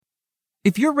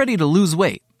If you're ready to lose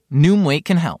weight, Noom Weight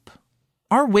can help.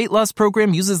 Our weight loss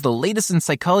program uses the latest in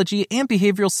psychology and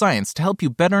behavioral science to help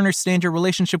you better understand your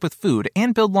relationship with food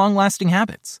and build long-lasting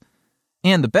habits.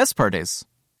 And the best part is,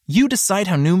 you decide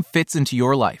how Noom fits into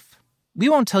your life. We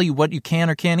won't tell you what you can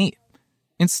or can't eat.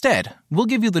 Instead, we'll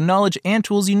give you the knowledge and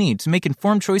tools you need to make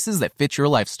informed choices that fit your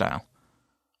lifestyle.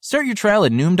 Start your trial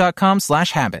at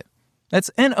Noom.com/habit.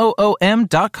 That's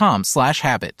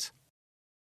NOOM.com/habit.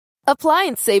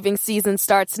 Appliance saving season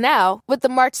starts now with the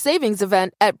March savings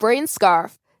event at Brain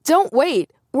Scarf. Don't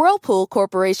wait. Whirlpool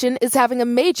Corporation is having a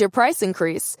major price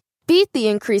increase. Beat the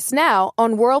increase now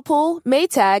on Whirlpool,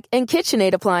 Maytag, and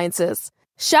KitchenAid appliances.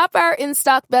 Shop our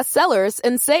in-stock bestsellers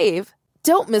and save.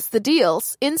 Don't miss the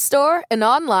deals in-store and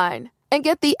online. And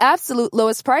get the absolute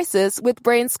lowest prices with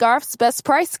Brain Scarf's best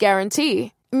price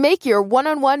guarantee. Make your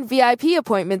one-on-one VIP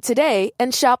appointment today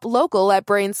and shop local at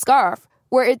Brain Scarf,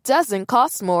 where it doesn't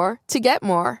cost more to get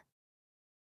more.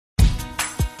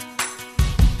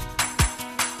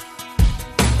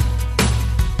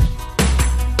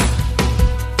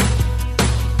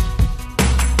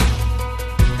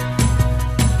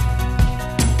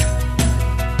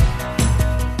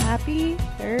 Happy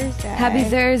Thursday. Happy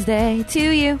Thursday to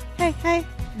you. Hey, hey.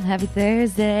 Happy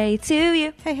Thursday to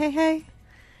you. Hey, hey, hey.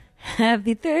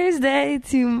 Happy Thursday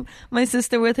to my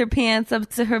sister with her pants up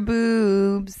to her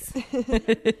boobs.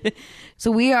 So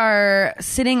we are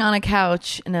sitting on a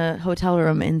couch in a hotel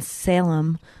room in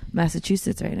Salem,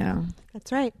 Massachusetts right now.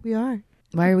 That's right, we are.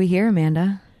 Why are we here,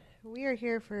 Amanda? We are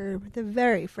here for the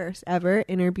very first ever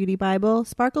Inner Beauty Bible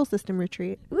Sparkle System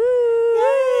Retreat. Woo!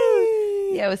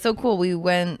 Yeah, it was so cool. We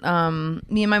went, me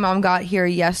and my mom got here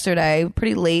yesterday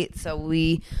pretty late, so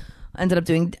we ended up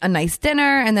doing a nice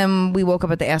dinner, and then we woke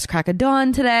up at the ass crack of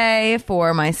dawn today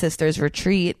for my sister's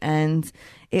retreat, and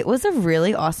it was a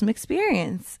really awesome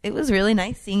experience. It was really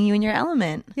nice seeing you in your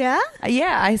element. Yeah?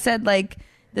 Yeah, I said, like,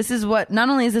 this is what, not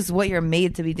only is this what you're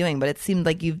made to be doing, but it seemed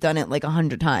like you've done it like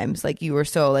 100 times. Like, you were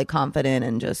so, like, confident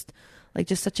and just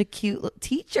such a cute little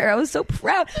teacher. I was so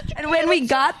proud. And when we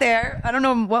got there, I don't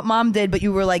know what mom did, but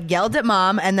you were like yelled at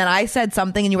mom, and then I said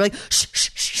something and you were like, shh, shh,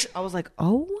 shh. I was like,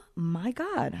 oh my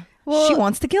God. Well, she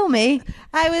wants to kill me.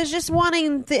 I was just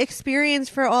wanting the experience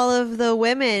for all of the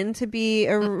women to be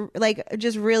like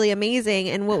just really amazing.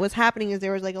 And what was happening is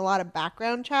there was like a lot of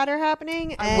background chatter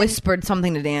happening. I whispered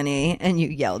something to Dani and you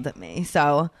yelled at me.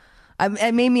 So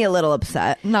it made me a little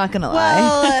upset. Not going to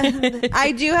lie. Well,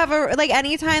 I do have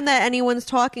anytime that anyone's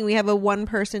talking, we have a one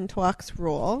person talks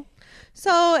rule.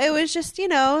 So it was just,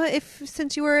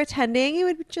 since you were attending, it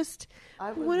would just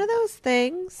one of those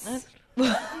things.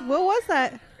 What was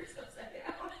that?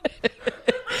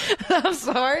 I'm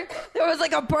sorry. There was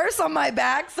like a purse on my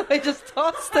back, so I just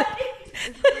tossed it.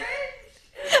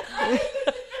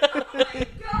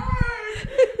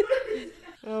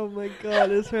 Oh my God,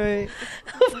 that's right.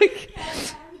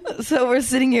 So we're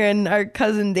sitting here, and our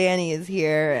cousin Dani is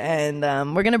here, and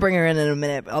we're gonna bring her in a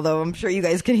minute. Although I'm sure you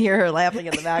guys can hear her laughing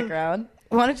in the background.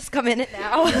 Want to just come in it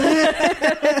now?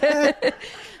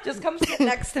 Just come sit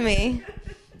next to me.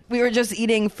 We were just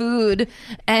eating food,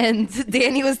 and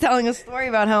Dani was telling a story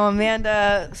about how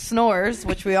Amanda snores,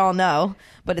 which we all know,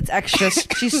 but it's extra.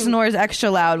 She snores extra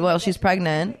loud while she's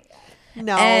pregnant.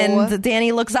 No. And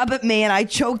Dani looks up at me, and I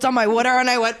choked on my water, and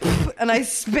I went, and I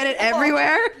spit it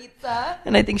everywhere. Pizza.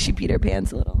 And I think she peed her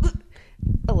pants a little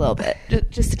bit,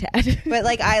 just a tad.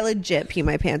 But I legit pee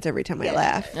my pants every time I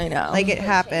laugh. I know. It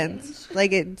happens.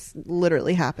 It's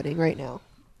literally happening right now.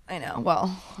 I know.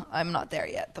 Well, I'm not there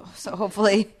yet, though. So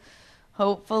hopefully,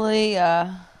 I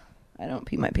don't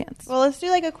pee my pants. Well, let's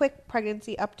do a quick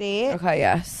pregnancy update. Okay,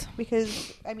 yes.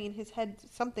 Because his head,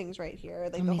 something's right here.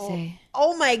 Let me see.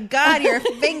 Oh my God, your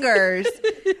fingers!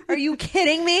 Are you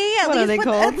kidding me? What are they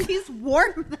called? At least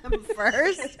warm them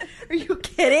first. Are you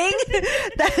kidding?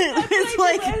 That is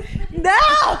no.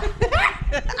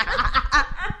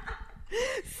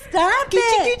 Stop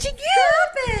it!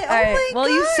 Stop it! All right. Oh my God!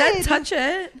 You said touch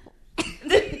it.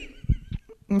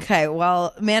 Okay,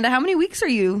 well, Amanda, how many weeks are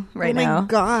you right now? Oh my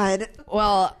God.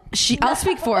 Well, I'll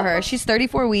speak for her. She's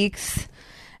 34 weeks,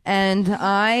 and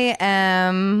I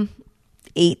am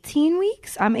 18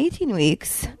 weeks. I'm 18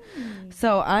 weeks.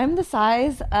 So I'm the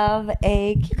size of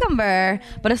a cucumber,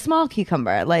 but a small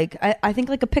cucumber. I think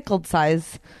a pickled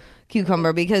size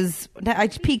cucumber, because I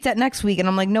peeked at next week, and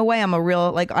I'm like, no way I'm a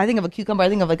real, I think of a cucumber, I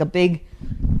think of a big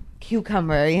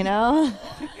cucumber,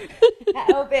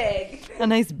 How big? A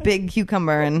nice big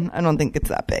cucumber, and I don't think it's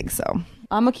that big, so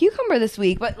I'm a cucumber this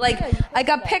week, but I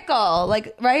got pickle,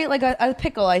 right? A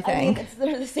pickle, I think.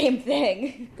 They're the same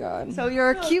thing. God. So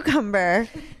you're a cucumber.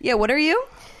 Yeah, what are you?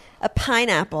 a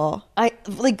pineapple. I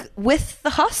like with the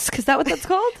husk. Is that what that's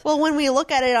called? Well, when we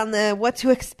look at it on the what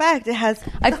to expect, it has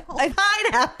a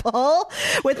pineapple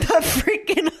with the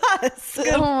freaking husk.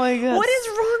 Oh my god! What is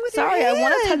wrong with your Sorry, hands? I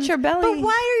want to touch your belly. But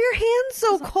why are your hands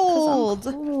so cold?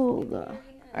 All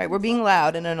right, we're being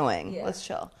loud and annoying. Yeah. Let's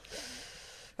chill.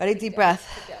 Ready? Deep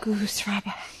breath. Goose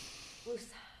rubber.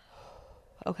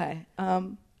 Okay.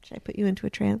 Should I put you into a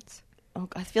trance? Oh,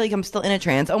 I feel like I'm still in a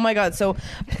trance. Oh my god! So,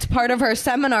 it's part of her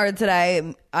seminar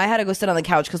today, I had to go sit on the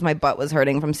couch because my butt was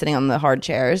hurting from sitting on the hard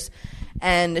chairs.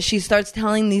 And she starts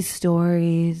telling these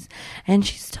stories, and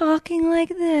she's talking like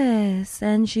this,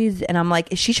 and I'm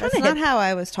like, is she trying That's to? not how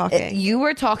I was talking. You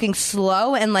were talking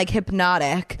slow and like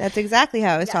hypnotic. That's exactly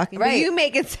how I was talking. right. But you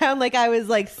make it sound like I was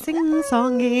like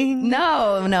sing-songing.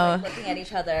 No. Like, looking at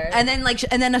each other. And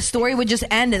then a story would just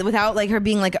end without like her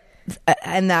being like,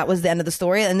 and that was the end of the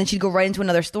story. And then she'd go right into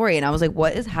another story. And I was like,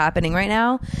 what is happening right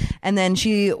now? And then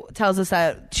she tells us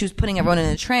that she was putting everyone in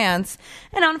a trance.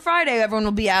 And on Friday, everyone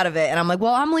will be out of it. And I'm like,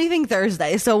 well, I'm leaving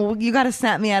Thursday. So you got to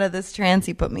snap me out of this trance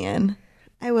you put me in.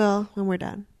 I will when we're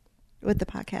done with the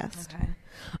podcast. Okay.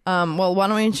 Well, why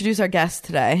don't we introduce our guest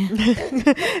today?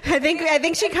 I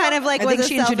think she kind of like I was think a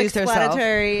she introduced herself.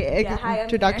 self-explanatory Hi, I'm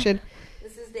introduction.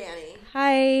 This is Dani.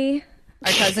 Hi.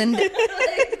 Our cousin.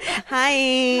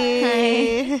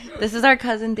 Hi. This is our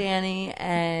cousin Dani,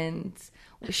 and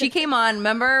she came on.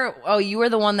 Remember? Oh, you were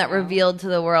the one that revealed to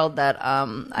the world that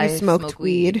I smoked smoke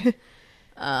weed.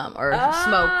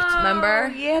 Smoked.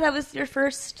 Remember? Yeah, that was your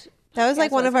first. That was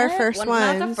like one of our first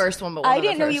ones. Not the first one, but one I of the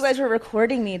didn't know you first. guys were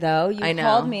recording me though. You I know.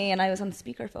 called me and I was on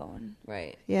speakerphone.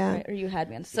 Right. Yeah. Right? Or you had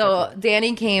me on So speakerphone.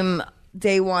 Dani came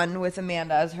day one with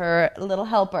Amanda as her little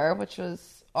helper, which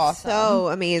was awesome. So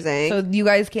amazing. So you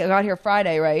guys got here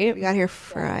Friday, right? We got here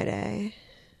Friday.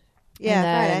 Yeah,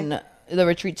 and then the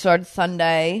retreat started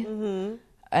Sunday. Mm-hmm.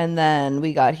 And then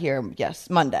we got here,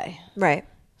 Monday. Right.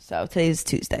 So today's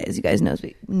Tuesday. As you guys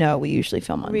know, we usually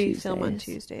film on Tuesdays. We film on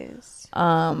Tuesdays.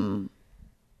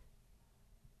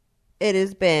 It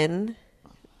has been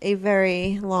a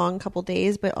very long couple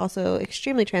days, but also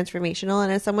extremely transformational.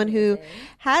 And as someone who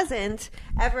hasn't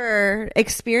ever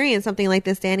experienced something like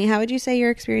this, Dani, how would you say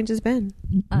your experience has been?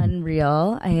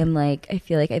 Unreal. I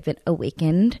feel like I've been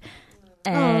awakened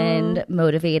and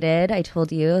motivated. I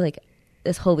told you, like,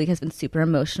 this whole week has been super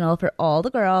emotional for all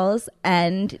the girls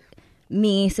and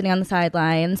me sitting on the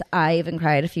sidelines. I even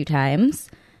cried a few times.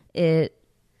 It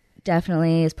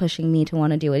definitely is pushing me to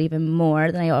want to do it even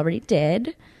more than I already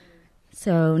did.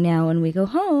 So now when we go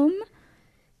home,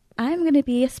 I'm going to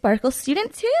be a Sparkle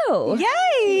student too.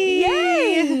 Yay!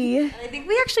 Yay! And I think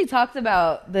we actually talked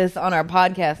about this on our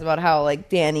podcast about how like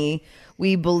Dani,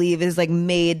 we believe is like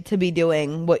made to be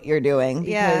doing what you're doing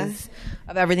because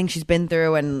of everything she's been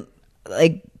through and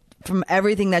like from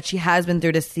everything that she has been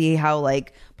through to see how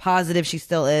like positive she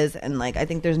still is. And like, I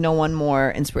think there's no one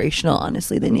more inspirational,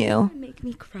 honestly, than you. Make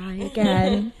me cry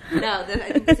again. I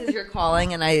think this is your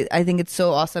calling. And I think it's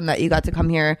so awesome that you got to come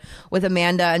here with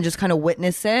Amanda and just kind of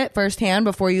witness it firsthand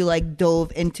before you like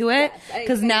dove into it.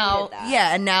 Because now,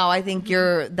 and now I think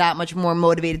you're that much more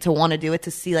motivated to want to do it,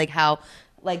 to see like how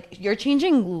like you're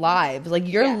changing lives. Like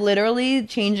you're literally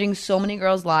changing so many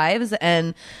girls' lives.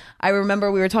 And I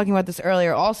remember we were talking about this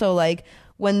earlier also, like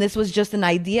when this was just an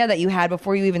idea that you had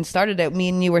before you even started it. Me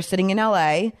and you were sitting in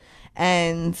LA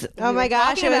and Oh my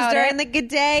gosh, it was during the Good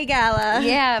Day Gala.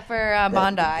 Yeah, for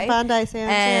Bondi. Bondi Sands.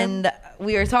 And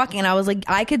we were talking and I was like,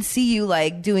 I could see you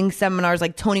like doing seminars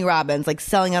like Tony Robbins, like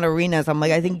selling out arenas. I'm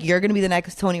like, I think you're going to be the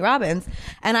next Tony Robbins.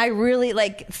 And I really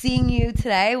like seeing you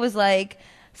today was like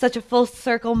such a full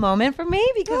circle moment for me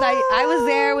because I was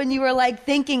there when you were like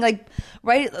thinking like,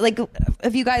 right, like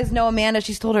if you guys know Amanda,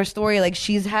 she's told her story, like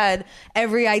she's had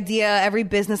every idea, every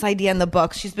business idea in the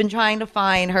books. She's been trying to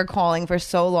find her calling for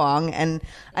so long, and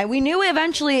we knew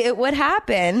eventually it would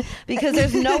happen because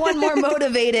there's no one more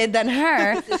motivated than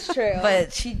her. It's true.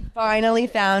 But she finally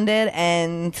found it,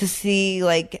 and to see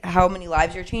like how many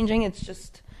lives you're changing,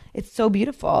 it's so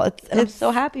beautiful. I'm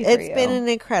so happy for you. It's been an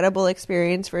incredible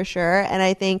experience for sure. And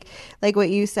I think like what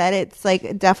you said, it's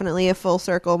like definitely a full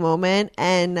circle moment.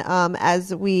 And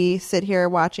as we sit here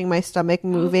watching my stomach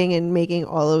moving and making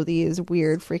all of these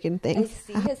weird freaking things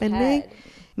happening.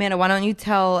 Amanda, why don't you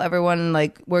tell everyone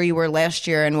like where you were last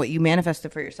year and what you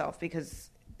manifested for yourself, because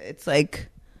it's like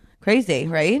crazy,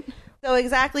 right? So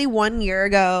exactly 1 year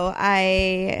ago,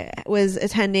 I was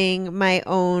attending my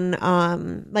own,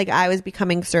 I was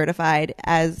becoming certified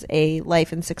as a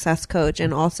life and success coach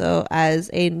and also as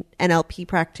an NLP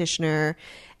practitioner.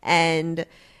 And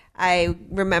I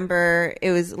remember it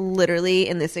was literally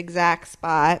in this exact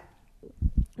spot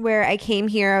where I came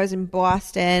here. I was in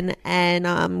Boston,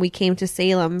 and we came to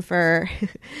Salem for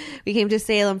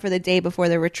the day before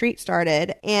the retreat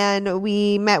started, and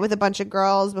we met with a bunch of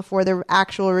girls before the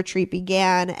actual retreat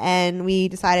began, and we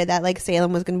decided that like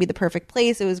Salem was going to be the perfect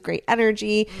place. It was great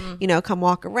energy, come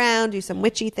walk around, do some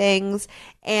witchy things,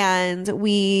 and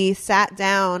we sat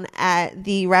down at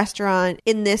the restaurant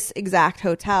in this exact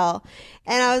hotel.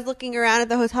 And I was looking around at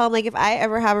the hotel. I'm like, if I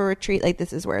ever have a retreat, like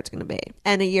this is where it's going to be.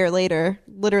 And a year later,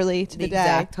 literally to the day,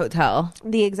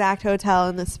 the exact hotel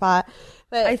in this spot.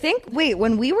 But I think,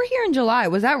 when we were here in July,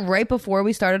 was that right before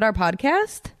we started our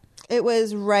podcast? It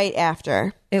was right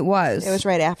after. It was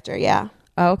right after. Yeah.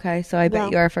 Oh, okay. So I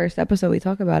bet you our first episode, we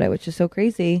talk about it, which is so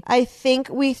crazy. I think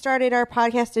we started our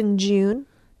podcast in June.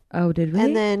 Oh, did we?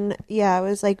 And then, it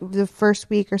was like the first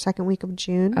week or second week of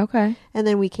June. Okay. And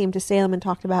then we came to Salem and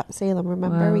talked about Salem.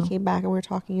 Remember? Wow. We came back and we were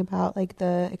talking about like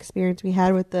the experience we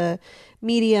had with the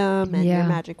medium and the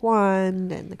magic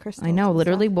wand and the crystals. I know.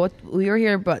 Literally, we were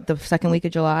here but the second week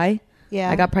of July. Yeah.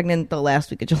 I got pregnant the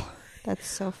last week of July. That's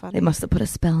so funny. They must have put a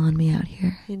spell on me out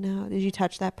here. I know. Did you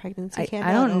touch that pregnancy candle?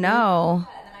 I don't know.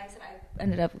 I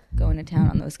ended up going to town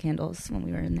on those candles when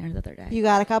we were in there the other day. You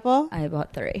got a couple? I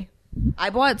bought 3. I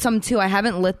bought some too. I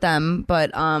haven't lit them,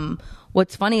 but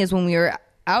what's funny is when we were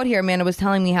out here, Amanda was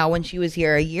telling me how when she was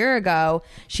here a year ago,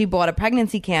 she bought a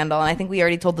pregnancy candle, and I think we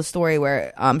already told the story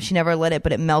where she never lit it,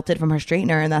 but it melted from her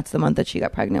straightener, and that's the month that she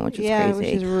got pregnant, which is crazy. Which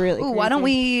is really crazy. Why don't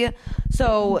we?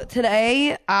 So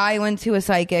today I went to a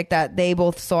psychic that they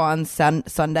both saw on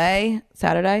Saturday.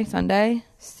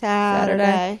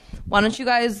 Why don't you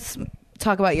guys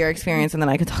talk about your experience, and then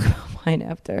I can talk about mine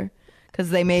after. Because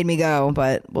they made me go,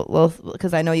 but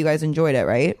because I know you guys enjoyed it,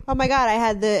 right? Oh my God, I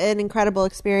had an incredible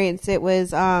experience. It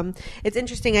was, it's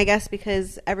interesting, I guess,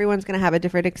 because everyone's going to have a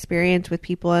different experience with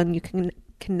people, and you can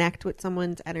connect with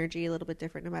someone's energy a little bit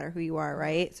different no matter who you are,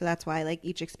 right? So that's why like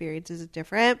each experience is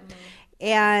different. Mm-hmm.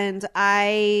 And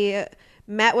I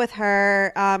met with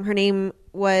her. Her name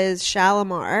was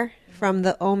Shalimar from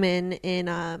the Omen in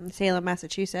Salem,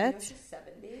 Massachusetts.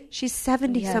 She's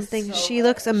 70 something. So she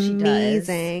looks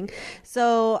amazing.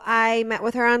 So I met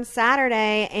with her on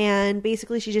Saturday, and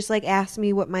basically she just like asked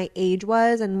me what my age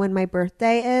was and when my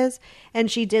birthday is. And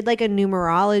she did like a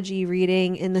numerology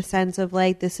reading in the sense of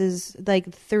like, this is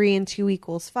like 3 and 2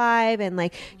 equals 5. And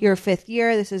like your 5th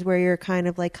year, this is where you're kind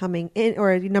of like coming in,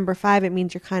 or number 5, it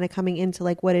means you're kind of coming into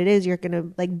like what it is. You're going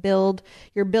to like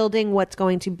you're building what's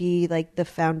going to be like the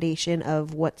foundation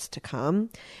of what's to come.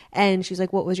 And she's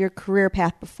like, what was your career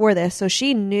path before this? So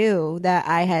she knew that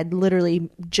I had literally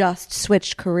just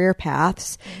switched career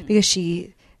paths because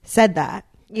she said that,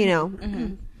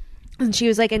 And she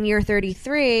was like, in year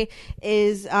 33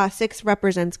 is 6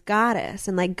 represents goddess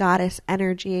and like goddess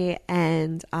energy.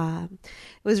 And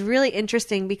it was really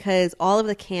interesting because all of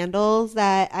the candles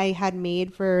that I had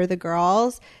made for the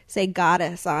girls say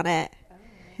goddess on it.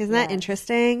 Isn't that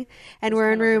interesting? And we're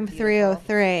in room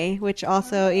 303, which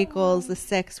also equals the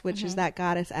 6, which is that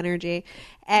goddess energy.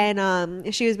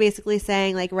 And she was basically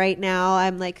saying, like, right now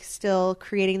I'm like still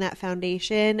creating that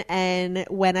foundation. And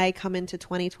when I come into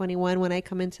 2021, when I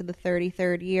come into the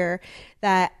 33rd year,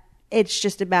 that it's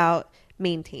just about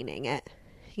maintaining it,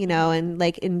 and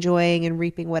like enjoying and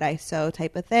reaping what I sow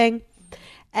type of thing.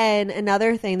 And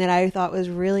another thing that I thought was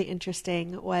really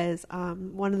interesting was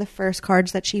one of the first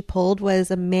cards that she pulled was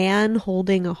a man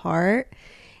holding a heart.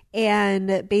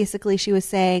 And basically she was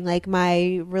saying like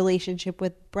my relationship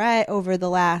with Brett over the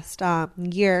last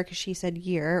year, because she said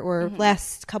year, or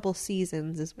last couple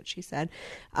seasons is what she said,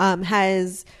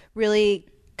 has really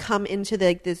come into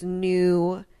this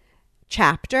new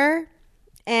chapter.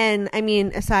 And I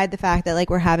mean, aside the fact that like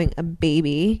we're having a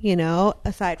baby,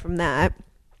 aside from that,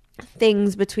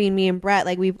 things between me and Brett,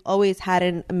 like we've always had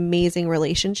an amazing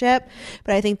relationship,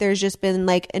 but I think there's just been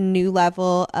like a new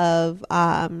level of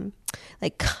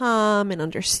like calm and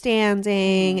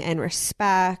understanding and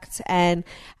respect. And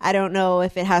I don't know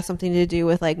if it has something to do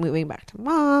with like moving back to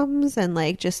mom's and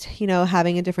like just,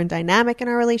 having a different dynamic in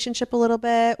our relationship a little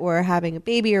bit, or having a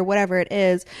baby or whatever it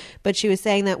is. But she was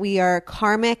saying that we are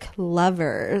karmic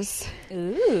lovers.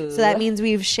 Ooh. So that means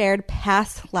we've shared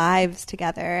past lives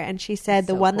together. And she said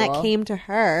the one that came to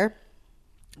her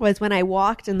was when I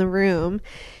walked in the room,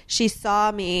 she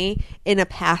saw me in a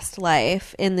past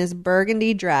life in this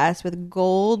burgundy dress with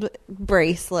gold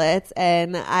bracelets,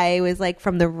 and I was like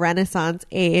from the Renaissance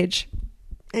age.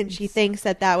 And she thinks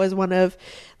that that was one of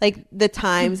like the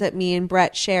times that me and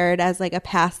Brett shared as like a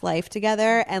past life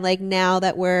together. And like now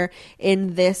that we're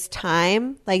in this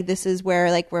time, like this is where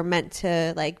like we're meant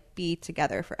to like be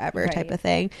together forever type of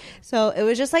thing. So it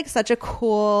was just like such a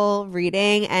cool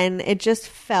reading, and it just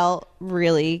felt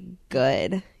really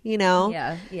good, you know?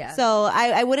 Yeah. So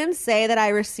I wouldn't say that I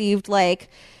received like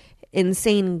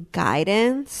insane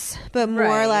guidance, but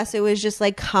more or less it was just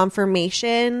like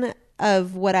confirmation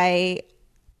of what I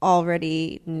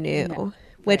already knew,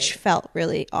 which felt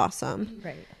really awesome.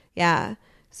 Yeah.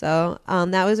 So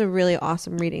that was a really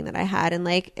awesome reading that I had. And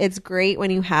like, it's great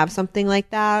when you have something like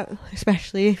that,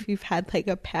 especially if you've had like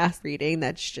a past reading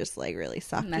that's just like really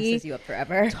sucky. Messes you up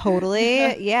forever.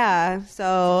 Totally. Yeah.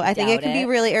 So I think it can be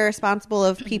really irresponsible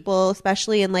of people,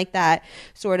 especially in like that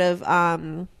sort of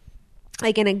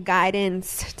like in a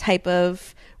guidance type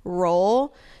of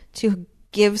role, to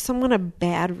give someone a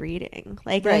bad reading.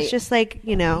 Like it's just like,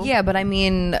 you know. Yeah, but I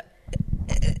mean,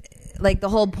 like the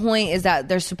whole point is that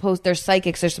they're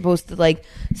psychics, they're supposed to like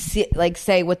see, like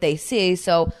say what they see.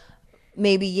 So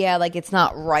maybe like it's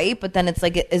not right, but then it's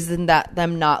like, isn't that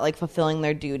them not like fulfilling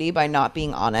their duty by not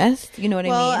being honest? You know what I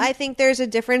mean? Well, I think there's a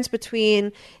difference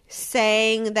between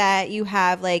saying that you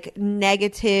have like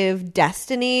negative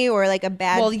destiny or like a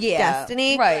bad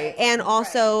destiny, and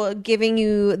also giving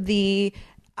you the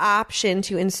option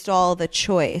to install the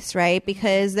choice, right?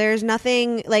 Because there's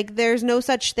nothing like, there's no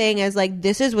such thing as like,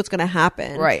 this is what's going to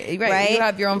happen, right? You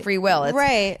have your own free will,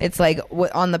 it's like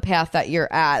on the path that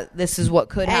you're at, this is what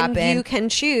could happen, and you can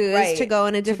choose to go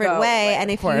in a different way,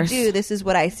 and if you do, this is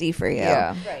what I see for you.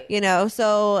 You know,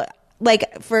 so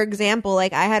like for example,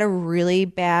 like I had a really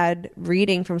bad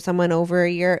reading from someone a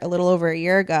little over a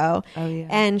year ago,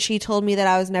 and she told me that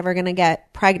I was never going to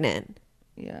get pregnant.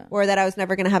 Or that I was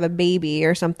never going to have a baby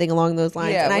or something along those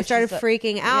lines. And I started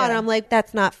freaking out. And I'm like,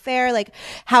 that's not fair. Like,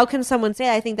 how can someone say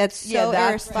that? I think that's so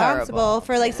irresponsible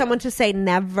for like someone to say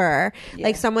never.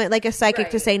 Like someone, like a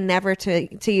psychic to say never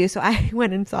to you. So I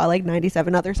went and saw like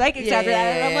 97 other psychics after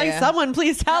that. And I'm like, someone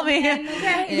please tell me. It's gonna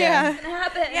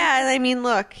happen. Yeah. And I mean,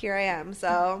 look, here I am.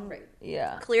 So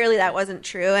clearly that wasn't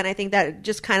true. And I think that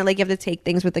just kind of like you have to take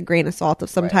things with a grain of salt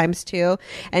of sometimes too,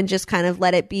 and just kind of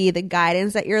let it be the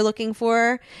guidance that you're looking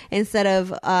for, instead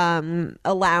of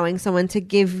allowing someone to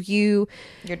give you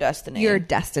your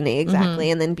destiny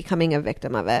exactly, and then becoming a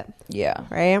victim of it.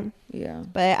 Right.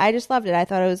 But I just loved it. I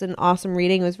thought it was an awesome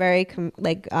reading. It was very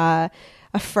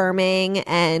affirming,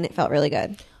 and it felt really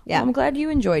good. Well, I'm glad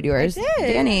you enjoyed yours.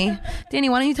 Dani,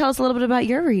 why don't you tell us a little bit about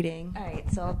your reading? All right,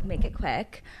 so I'll make it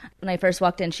quick. When I first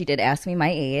walked in, she did ask me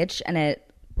my age, and it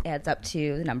adds up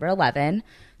to the number 11.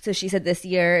 So she said this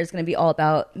year is going to be all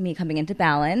about me coming into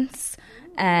balance,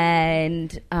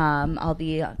 and I'll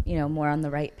be, more on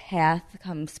the right path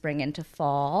come spring into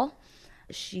fall.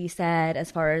 She said,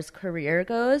 as far as career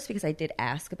goes, because I did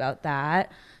ask about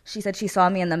that, she said she saw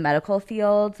me in the medical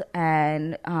field,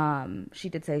 and she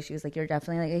did say, she was like, you're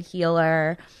definitely like a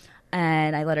healer.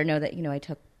 And I let her know that, I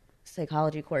took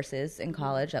psychology courses in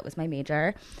college. That was my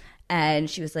major. And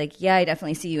she was like, yeah, I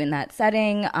definitely see you in that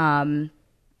setting. I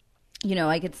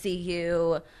could see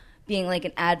you being like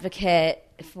an advocate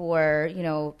for,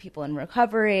 people in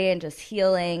recovery and just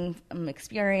healing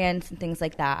experience and things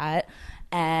like that.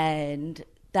 And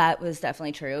that was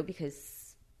definitely true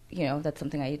because, that's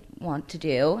something I want to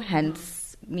do,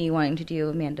 hence me wanting to do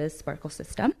Amanda's Sparkle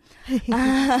System.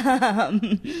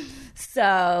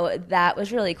 So that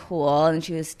was really cool. And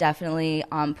she was definitely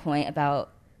on point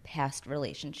about past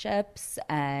relationships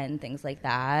and things like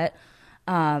that.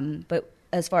 But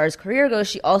as far as career goes,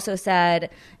 she also said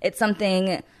it's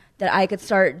something that I could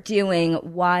start doing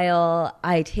while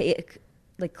I take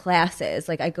like classes,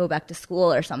 like I go back to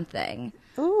school or something.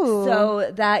 Ooh.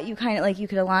 So that you kind of like, you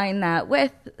could align that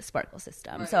with the Sparkle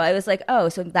System. Right. So I was like, oh,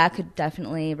 so that could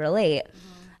definitely relate.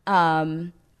 Mm-hmm.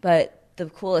 But the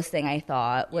coolest thing I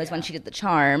thought was when she did the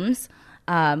charms,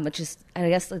 which is, I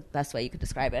guess, the best way you could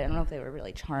describe it. I don't know if they were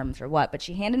really charms or what, but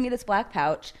she handed me this black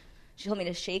pouch. She told me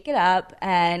to shake it up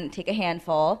and take a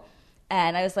handful.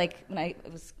 And I was like, when I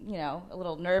was, a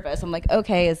little nervous, I'm like,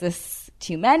 okay, is this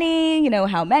too many?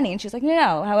 How many? And she's like,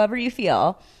 no, however you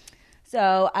feel.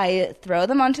 So I throw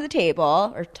them onto the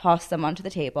table, or toss them onto the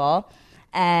table.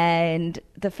 And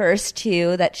the first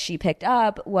two that she picked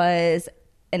up was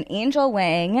an angel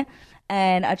wing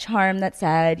and a charm that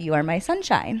said, "You are my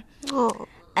sunshine." Oh.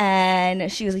 And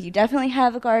she was like, you definitely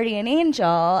have a guardian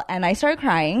angel. And I started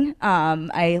crying.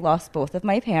 I lost both of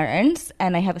my parents,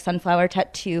 and I have a sunflower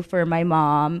tattoo for my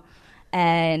mom.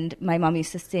 And my mom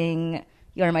used to sing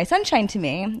 "You're My Sunshine" to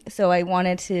me. So I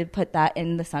wanted to put that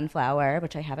in the sunflower,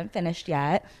 which I haven't finished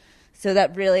yet. So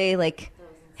that really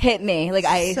hit me. Like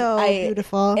I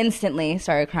beautiful. Instantly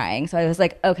started crying. So I was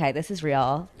like, okay, this is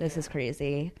real. This is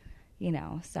crazy.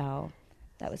 So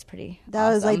that was pretty That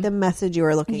was like the message you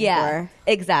were looking for.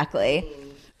 Exactly.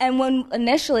 And when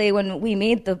we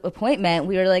made the appointment,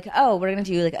 we were like, oh, we're going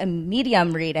to do like a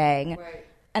medium reading. Right.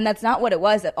 And that's not what it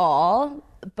was at all.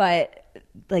 But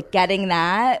like getting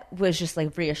that was just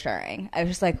like reassuring. I was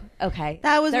just like, okay.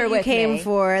 That was what you came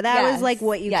for. That was like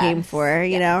what you came for,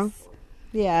 you know?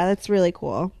 Yeah, that's really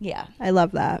cool. Yeah. I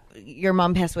love that. Your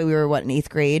mom passed away, we were in 8th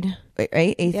grade,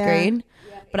 right? 8th grade?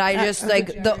 But I just like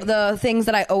the things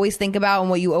that I always think about and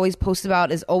what you always post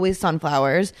about is always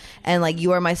sunflowers. And like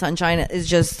You Are My Sunshine is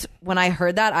just, when I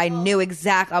heard that, I knew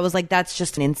I was like, that's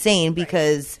just insane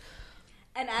because.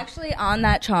 And actually on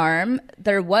that charm,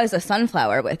 there was a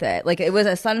sunflower with it. Like it was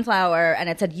a sunflower and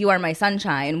it said, You Are My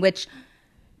Sunshine, which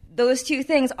those two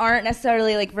things aren't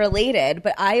necessarily like related,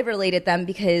 but I related them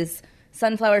because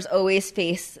sunflowers always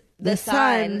face the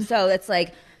sun. So it's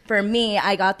like, for me,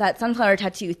 I got that sunflower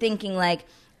tattoo thinking like,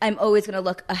 I'm always going to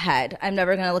look ahead. I'm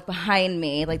never going to look behind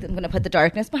me. Like I'm going to put the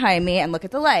darkness behind me and look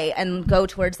at the light and go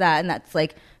towards that. And that's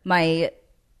like my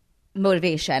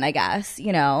motivation, I guess,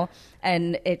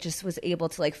 and it just was able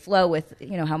to like flow with,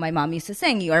 how my mom used to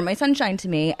sing, You Are My Sunshine to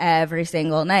me every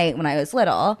single night when I was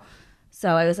little.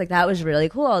 So I was like, that was really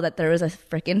cool that there was a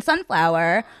freaking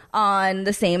sunflower on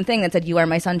the same thing that said, You Are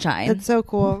My Sunshine. That's so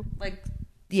cool. Like,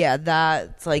 yeah,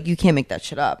 that's like, you can't make that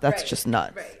shit up. That's just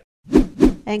nuts. Right.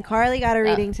 And Carly got a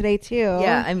reading today too.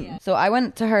 Yeah, so I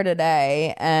went to her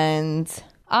today, and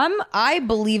I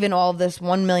believe in all of this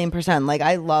 1,000,000%. Like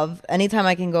I love anytime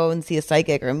I can go and see a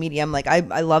psychic or a medium. Like I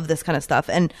love this kind of stuff,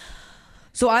 and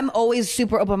so I'm always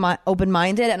super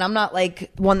open-minded, and I'm not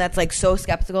like one that's like so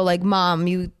skeptical. Like Mom,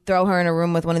 you throw her in a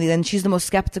room with one of these, and she's the most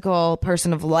skeptical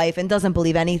person of life and doesn't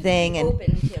believe anything. And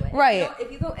open to it, right?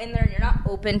 If you go in there and you're not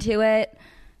open to it,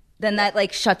 then that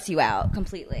like shuts you out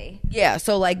completely. Yeah,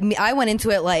 so like I went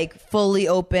into it like fully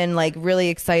open, like really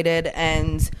excited,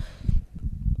 and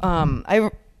I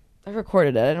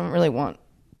recorded it. I don't really want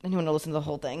anyone to listen to the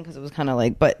whole thing because it was kind of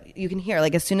like, but you can hear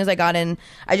like as soon as I got in,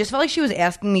 I just felt like she was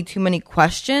asking me too many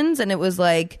questions, and it was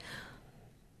like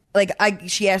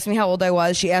she asked me how old I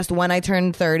was. She asked when I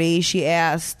turned 30. She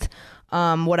asked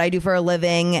what I do for a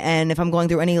living and if I'm going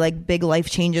through any like big life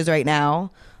changes right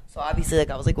now. So obviously, like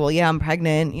I was like, well, yeah, I'm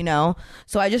pregnant,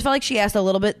 So I just felt like she asked a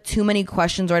little bit too many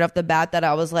questions right off the bat that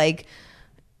I was like,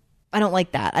 I don't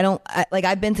like that.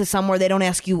 I've been to somewhere they don't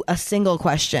ask you a single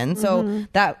question. So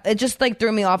that it just like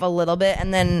threw me off a little bit.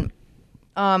 And then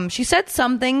she said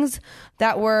some things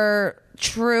that were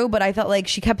true, but I felt like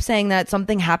she kept saying that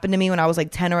something happened to me when I was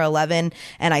like 10 or 11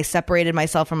 and I separated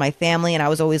myself from my family, and I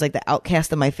was always like the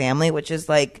outcast of my family, which is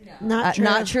like not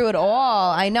true at all.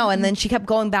 I know. And then she kept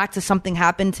going back to something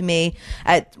happened to me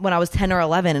when I was 10 or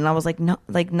 11, and I was like, no,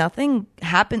 like nothing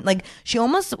happened. Like she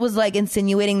almost was like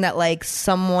insinuating that like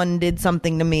someone did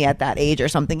something to me at that age or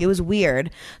something. It was weird.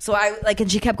 So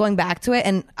and she kept going back to it,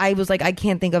 and I was like, I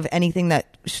can't think of anything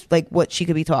that like what she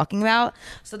could be talking about.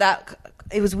 So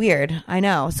it was weird. I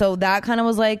know. So that kind of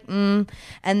was like, And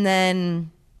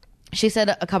then she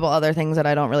said a couple other things that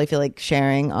I don't really feel like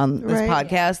sharing on this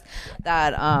podcast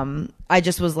that I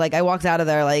just was like, I walked out of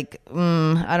there like,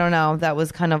 I don't know. That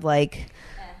was kind of like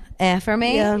for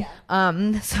me.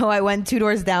 Yeah. So I went 2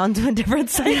 doors down to a different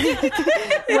psychic.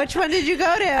 Which one did you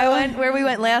go to? I went where we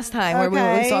went last time, where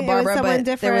we saw Barbara, but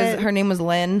her name was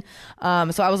Lynn.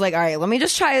 So I was like, all right, let me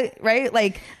just try, right?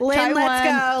 Like, Lynn,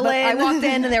 let's go, Lynn. I walked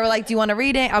in and they were like, do you want a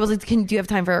reading? I was like, do you have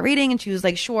time for a reading? And she was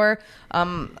like, sure.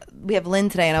 We have Lynn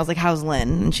today. And I was like, how's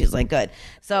Lynn? And she's like, good.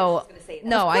 So,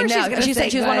 no, I know. She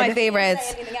said she was one of my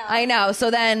favorites. I know.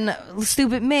 So then,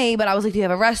 stupid me, but I was like, do you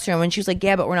have a restroom? And she was like,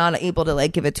 yeah, but we're not able to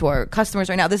like give it to our customers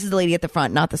right now. This is the lady at the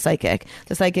front, not the psychic.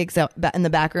 The psychic's in the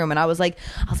back room. And I was like,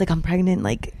 I'm pregnant.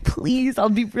 Like, please, I'll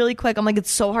be really quick. I'm like, it's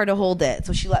so hard to hold it.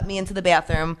 So she let me into the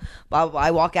bathroom. Blah, blah, blah.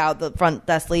 I walk out. The front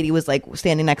desk lady was like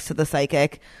standing next to the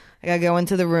psychic. I gotta go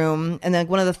into the room, and then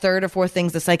one of the third or fourth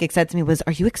things the psychic said to me was,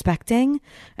 "Are you expecting?"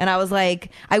 And I was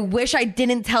like, I wish I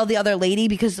didn't tell the other lady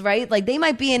because, right, like they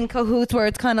might be in cahoots where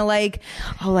it's kind of like,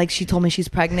 oh, like she told me she's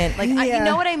pregnant, like you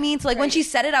know what I mean? So like when she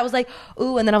said it, I was like,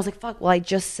 ooh, and then I was like, fuck, well I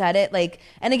just said it, like,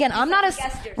 and again, I'm not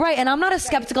a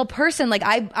skeptical person, like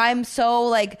I'm so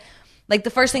like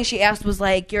the first thing she asked was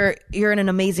like, you're in an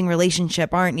amazing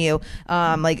relationship, aren't you?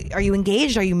 Like, are you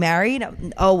engaged? Are you married?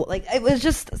 Oh, like it was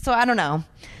just, so I don't know.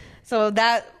 So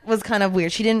that was kind of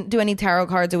weird. She didn't do any tarot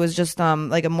cards. It was just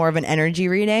like a more of an energy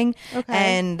reading. Okay.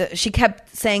 And she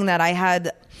kept saying that I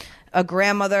had a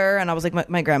grandmother, and I was like,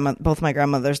 my grandma, both my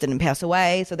grandmothers didn't pass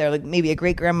away, so they're like maybe a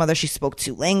great grandmother. She spoke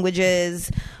 2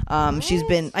 languages. She's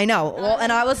been, I know, well,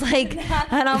 and I was like,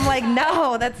 and I'm like,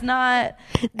 no, that's not.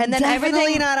 And then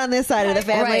Definitely not on this side of the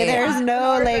family. Right. There's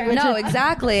no language. No,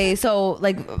 exactly. So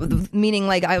like, meaning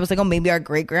like I was like, oh, maybe our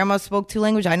great grandma spoke 2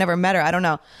 languages. I never met her. I don't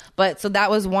know. But so that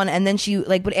was one. And then she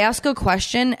like would ask a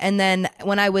question, and then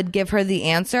when I would give her the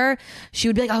answer, she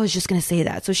would be like, I was just gonna say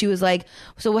that. So she was like,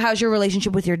 so how's your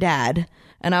relationship with your dad?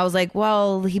 And I was like,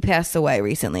 well, he passed away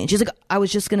recently. And she's like, I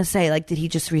was just gonna say, like, did he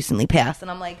just recently pass? And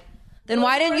I'm like, then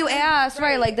why didn't you ask?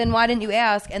 Right. Like, then why didn't you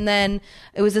ask? And then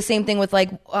it was the same thing with like,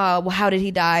 well, how did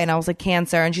he die? And I was like,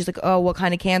 cancer. And she's like, oh, what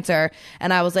kind of cancer?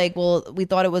 And I was like, well, we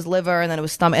thought it was liver, and then it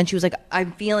was stomach. And she was like,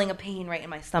 I'm feeling a pain right in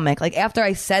my stomach. Like after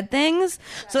I said things.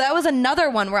 So that was another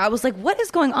one where I was like, what is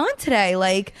going on today?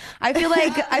 Like, I feel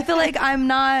like I'm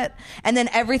not. And then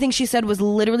everything she said was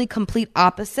literally complete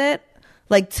opposite.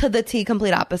 Like to the T,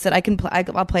 complete opposite.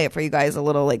 I'll play it for you guys a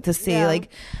little, like to see,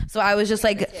 like. So I was just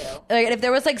like if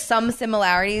there was like some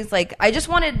similarities, like I just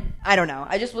wanted, I don't know.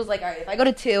 I just was like, all right, if I go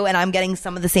to 2 and I'm getting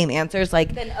some of the same answers,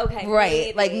 like Then okay,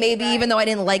 right, maybe even though I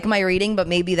didn't like my reading, but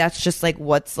maybe that's just like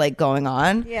what's like going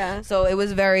on. Yeah. So it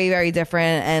was very, very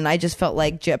different, and I just felt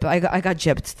like gypped. I got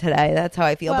gypped today. That's how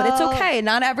I feel, but it's okay.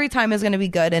 Not every time is going to be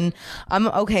good, and I'm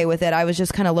okay with it. I was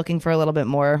just kind of looking for a little bit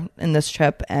more in this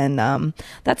trip, and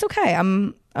that's okay. I'm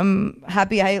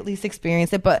happy I at least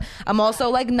experienced it, but I'm also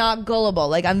like not gullible.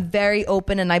 Like I'm very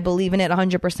open and I believe in it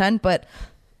 100%, but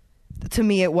to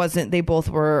me it wasn't. They both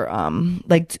were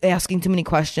like asking too many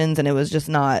questions, and it was just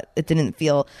not, it didn't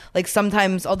feel like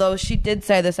sometimes, although she did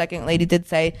say, the second lady did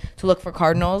say to look for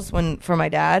cardinals for my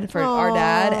dad, for our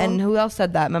dad. And who else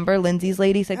said that? Remember Lindsay's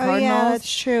lady said cardinals? Yeah,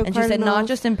 that's true. And she said not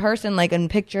just in person, like in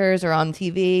pictures or on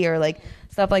TV or like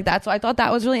stuff like that. So I thought that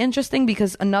was really interesting,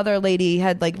 because another lady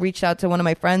had like reached out to one of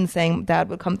my friends saying dad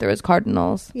would come through as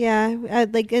cardinals. Yeah,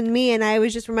 like in me, and I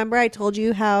was just, remember I told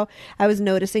you how I was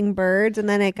noticing birds, and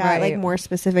then it got like more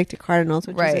specific to cardinals,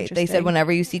 which is interesting. They said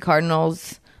whenever you see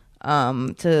cardinals,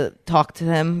 to talk to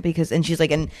him, because, and she's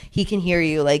like, and he can hear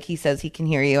you, like he says he can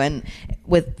hear you. And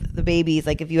with the babies,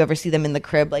 like if you ever see them in the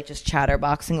crib like just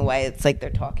chatterboxing away, it's like they're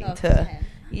talking to him.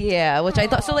 Yeah, which I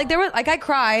thought, so like there was like, I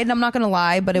cried, I'm not gonna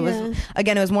lie, but it was,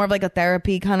 again, it was more of like a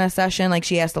therapy kind of session. Like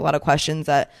she asked a lot of questions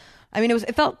that, I mean,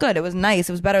 it felt good. It was nice.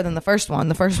 It was better than the first one.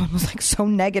 The first one was like so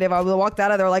negative. I walked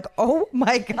out of there like, oh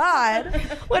my God,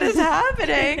 what is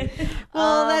happening?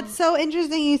 Well, that's so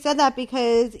interesting you said that,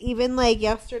 because even like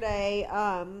yesterday,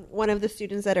 one of the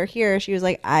students that are here, she was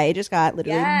like, I just got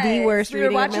literally the worst reading.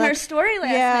 We were watching her story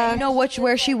last night. You know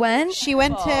where she went? She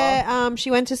went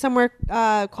to somewhere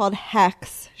called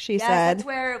Hex. She said that's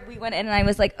where we went in, and I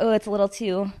was like, oh, it's a little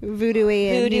too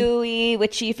voodoo-y,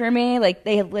 witchy for me. Like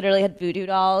they literally had voodoo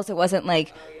dolls. It wasn't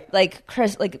like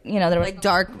Chris, like, you know, there was like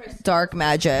dark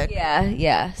magic.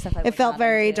 Yeah. Stuff it felt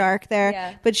very dark there.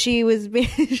 Yeah. But she was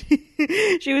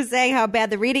she was saying how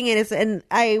bad the reading is, and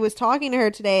I was talking to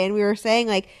her today, and we were saying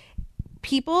like,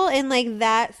 people in like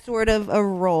that sort of a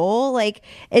role, like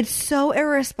it's so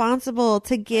irresponsible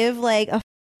to give like a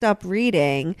up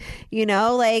reading, you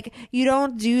know, like you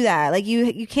don't do that. Like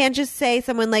you can't just say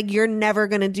someone like, you're never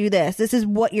gonna do this is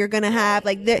what you're gonna have.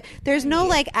 Like there's no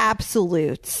like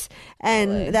absolutes,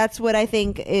 and that's what I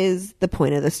think is the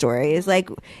point of the story, is like,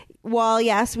 while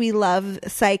yes, we love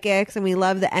psychics and we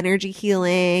love the energy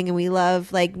healing and we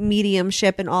love like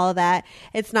mediumship and all of that,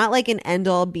 it's not like an end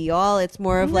all be all. It's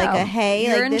more of like a, hey,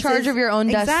 you're like, in charge of your own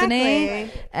destiny.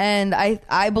 Exactly. And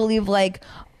I believe like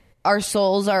our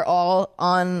souls are all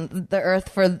on the earth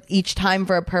for each time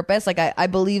for a purpose. Like I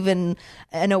believe in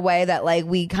a way that like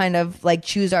we kind of like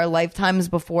choose our lifetimes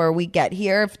before we get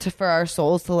here for our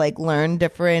souls to like learn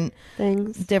different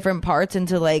things, different parts, and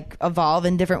to like evolve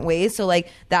in different ways. So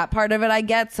like that part of it I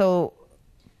get. So,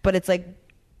 but it's like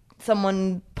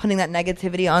someone putting that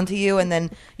negativity onto you and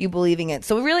then you believing it.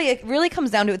 So it really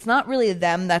comes down to, it's not really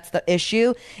them that's the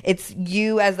issue. It's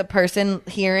you as the person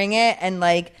hearing it, and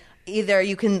like, either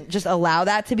you can just allow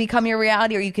that to become your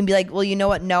reality, or you can be like, well, you know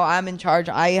what? No, I'm in charge.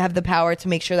 I have the power to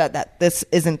make sure that this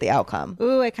isn't the outcome.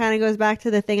 Ooh, it kind of goes back to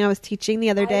the thing I was teaching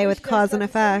the other day with cause and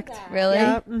effect. Really?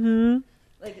 Yep. Mm-hmm.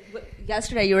 Like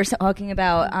yesterday you were talking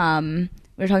about, we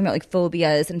were talking about like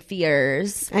phobias and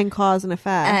fears. And cause and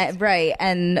effect. Right.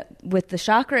 And with the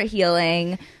chakra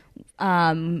healing,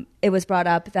 it was brought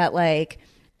up that like,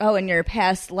 oh, in your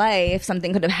past life,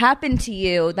 something could have happened to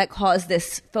you that caused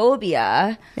this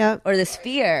phobia or this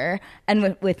fear.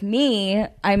 And with me,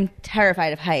 I'm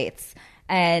terrified of heights.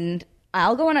 And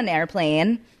I'll go on an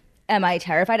airplane. Am I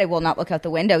terrified? I will not look out the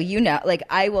window. You know, like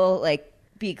I will like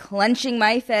be clenching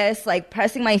my fists, like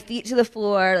pressing my feet to the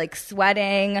floor, like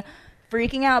sweating,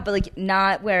 freaking out, but like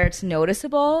not where it's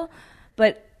noticeable.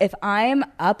 But if I'm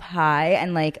up high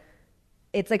and like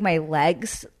it's like my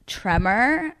legs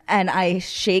tremor and I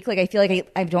shake, like I feel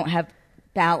like I don't have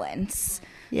balance.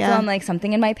 Yeah. So I'm like,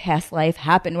 something in my past life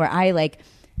happened where I like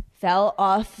fell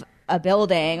off a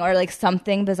building or like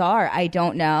something bizarre. I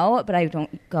don't know, but I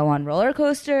don't go on roller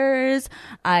coasters.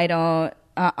 I don't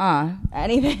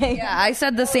anything. Yeah, I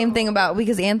said the same thing about,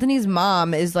 because Anthony's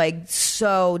mom is like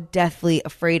so deathly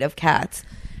afraid of cats.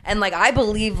 And like I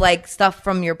believe like stuff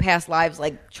from your past lives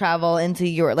like travel into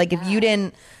your, like if you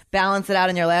didn't balance it out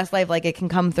in your last life, like it can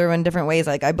come through in different ways.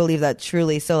 Like I believe that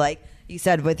truly. So like you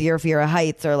said with your fear of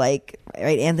heights, or like,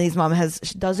 right, Anthony's mom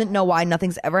she doesn't know why,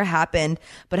 nothing's ever happened,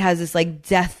 but has this like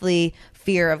deathly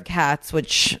fear of cats,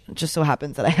 which just so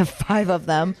happens that I have 5 of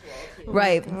them.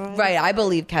 Right. I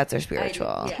believe cats are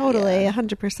spiritual. Totally,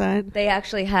 100%. They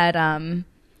actually had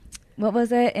what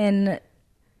was it in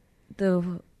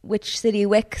the Witch City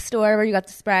Wick store where you got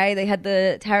the spray? They had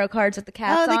the tarot cards with the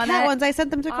cats on it. Oh, the cat ones. I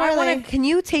sent them to Carly. Can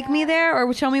you take me there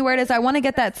or show me where it is? I want to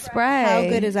get that spray. How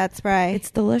good is that spray? It's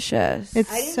delicious.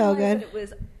 It's so good. It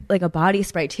was like a body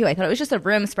spray too. I thought it was just a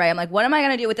room spray. I'm like, what am I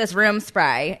going to do with this room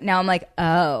spray? Now I'm like,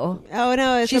 oh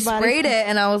no, it's she a body sprayed it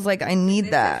and I was like, I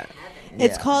need that.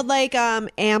 It's called like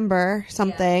amber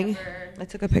something. Yeah, amber. I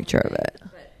took a picture of it.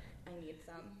 But I need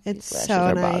some. It's Lashes so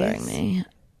are nice. bothering me.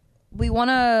 We want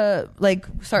to like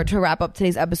start to wrap up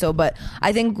today's episode, but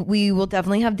I think we will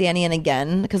definitely have Dani in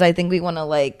again, because I think we want to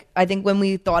like, I think when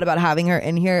we thought about having her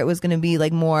in here, it was going to be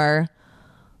like more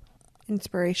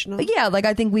inspirational. But yeah, like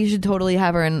I think we should totally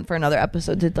have her in for another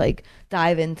episode to like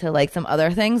dive into like some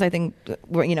other things. I think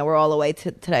we're all away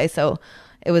today, so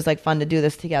it was like fun to do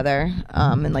this together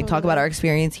and like talk about our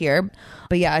experience here.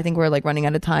 But yeah, I think we're like running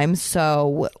out of time,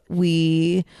 so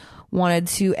we wanted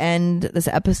to end this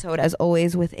episode as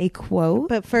always with a quote.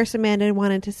 But first, Amanda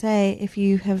wanted to say, if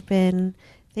you have been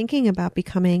thinking about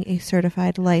becoming a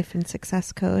certified life and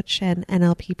success coach and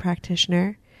NLP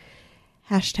practitioner,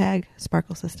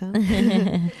 #Sparkle System.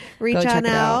 Reach on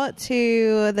out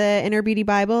to the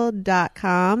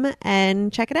innerbeautybible.com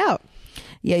and check it out.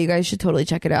 Yeah, you guys should totally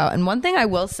check it out. And one thing I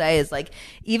will say is like,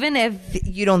 even if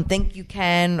you don't think you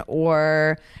can,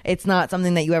 or it's not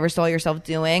something that you ever saw yourself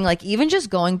doing, like even just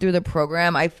going through the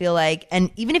program, I feel like, and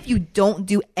even if you don't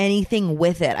do anything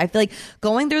with it, I feel like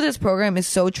going through this program is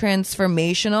so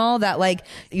transformational that like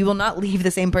you will not leave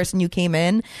the same person you came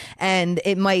in, and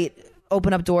it might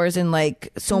open up doors in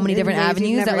like so many different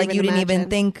avenues that like you didn't even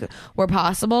think were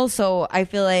possible. So I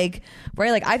feel like,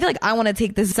 right, like I feel like I want to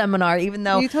take this seminar, even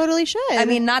though you totally should. I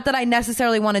mean, not that I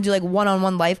necessarily want to do like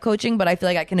one-on-one life coaching, but I feel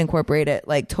like I can incorporate it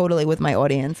like totally with my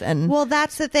audience. And well,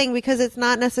 that's the thing, because it's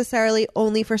not necessarily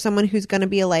only for someone who's going to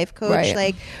be a life coach. Right.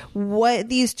 Like what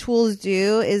these tools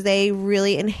do is they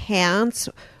really enhance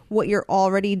what you're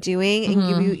already doing and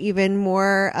give you even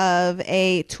more of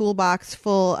a toolbox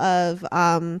full of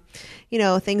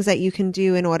things that you can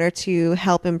do in order to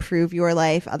help improve your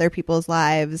life, other people's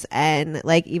lives. And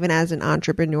like even as an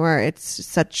entrepreneur, it's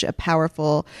such a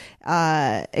powerful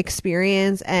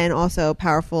experience, and also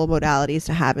powerful modalities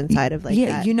to have inside of like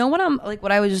that. You know what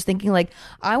what I was just thinking, like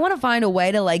I want to find a way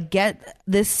to like get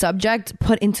this subject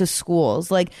put into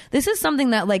schools. Like this is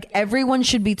something that like everyone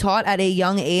should be taught at a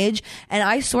young age, and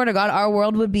I swear to God, our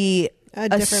world would be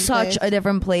such a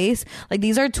different place. Like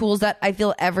these are tools that I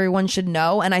feel everyone should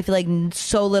know, and I feel like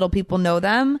so little people know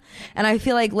them. And I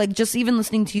feel like just even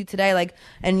listening to you today, like,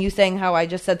 and you saying how I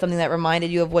just said something that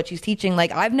reminded you of what she's teaching,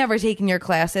 like I've never taken your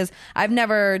classes, I've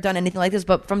never done anything like this,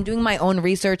 but from doing my own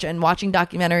research and watching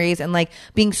documentaries and like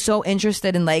being so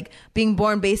interested in like being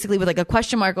born basically with like a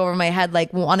question mark over my head,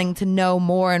 like wanting to know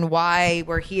more and why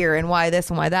we're here and why this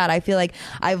and why that, I feel like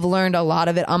I've learned a lot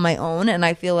of it on my own, and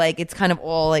I feel like it's kind of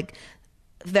all like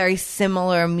very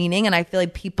similar meaning, and I feel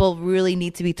like people really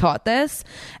need to be taught this,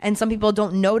 and some people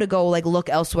don't know to go like look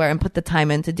elsewhere and put the time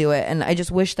in to do it. And I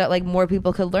just wish that like more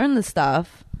people could learn this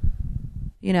stuff,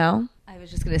 I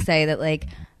was just gonna say that like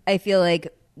I feel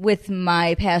like with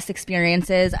my past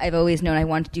experiences, I've always known I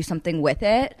want to do something with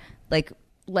it, like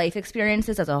life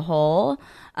experiences as a whole,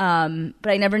 but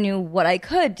I never knew what I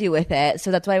could do with it.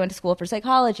 So that's why I went to school for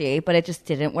psychology, but it just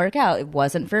didn't work out. It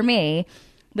wasn't for me.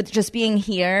 But just being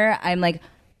here, I'm like,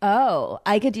 oh,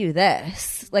 I could do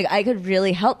this. Like, I could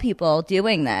really help people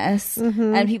doing this.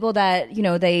 And people that,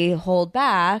 they hold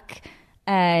back,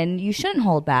 and you shouldn't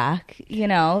hold back,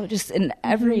 just in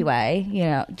every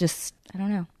way, just, I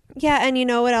don't know. Yeah, and you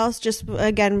know what else? Just,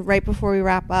 again, right before we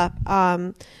wrap up,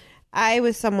 I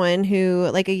was someone who,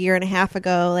 like, a year and a half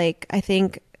ago, like, I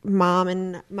think mom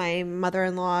and my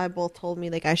mother-in-law both told me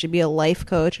like I should be a life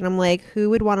coach, and I'm like, who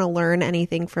would want to learn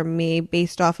anything from me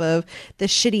based off of the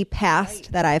shitty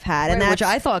past that I've had? And Right, which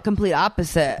I thought complete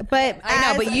opposite. but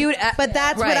I know, but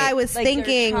that's what right. I was Like, your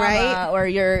thinking, trauma, right? or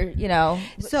your,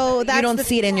 So that's you don't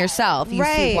see it in yourself. You see,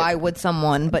 Right. why would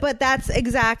someone? But that's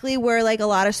exactly where like a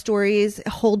lot of stories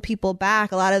hold people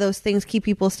back. A lot of those things keep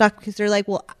people stuck because they're like,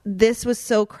 well, this was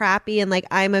so crappy, and like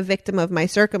I'm a victim of my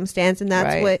circumstance, and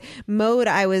that's Right. what mode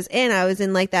I was in. I was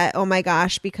in like that, oh my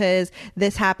gosh, because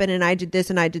this happened and I did this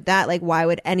and I did that. Like, why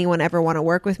would anyone ever want to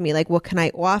work with me? Like, what can I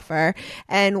offer?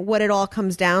 And what it all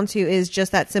comes down to is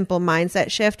just that simple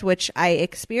mindset shift, which I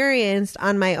experienced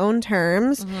on my own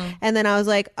terms. And then I was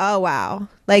like, oh wow,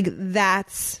 like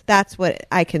that's what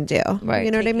I can do. Right.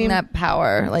 You know what I Taking mean? that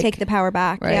power, like, Take the power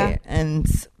back. right. Yeah. And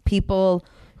people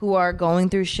who are going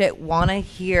through shit want to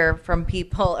hear from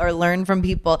people or learn from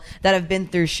people that have been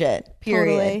through shit,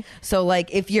 period. Totally. So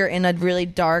like if you're in a really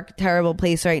dark, terrible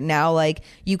place right now, like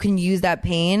you can use that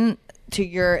pain to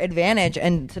your advantage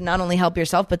and to not only help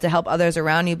yourself but to help others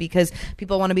around you, because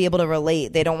people want to be able to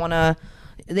relate. They don't want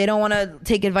to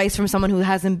take advice from someone who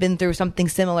hasn't been through something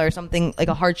similar, something like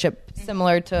a hardship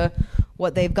similar to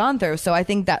what they've gone through. So I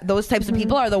think that those types of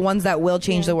people are the ones that will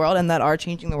change the world and that are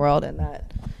changing the world, and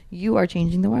that you are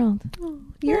changing the world.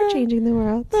 You're changing the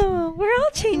world. Oh, we're all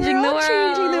changing the world.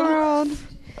 Changing the world.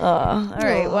 All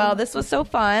right. Well, this was so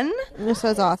fun. This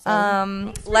was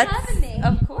awesome.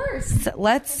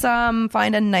 Let's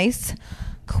find a nice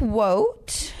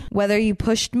quote. Whether you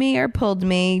pushed me or pulled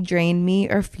me, drained me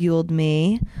or fueled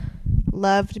me,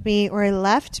 Loved me or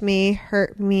left me,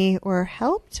 hurt me or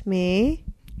helped me,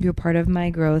 you're part of my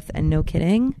growth, and no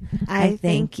kidding, I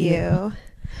thank you.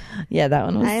 Yeah, that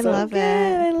one was I so love good. it.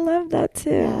 I love that too.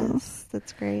 Yes,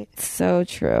 that's great. So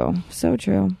true. So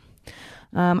true.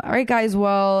 All right, guys.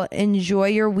 Well, enjoy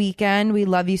your weekend. We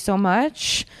love you so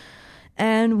much.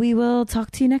 And we will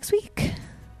talk to you next week.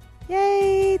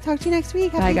 Yay. Talk to you next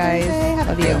week. Bye, Happy guys. Thursday. Have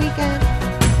Love a great you. weekend.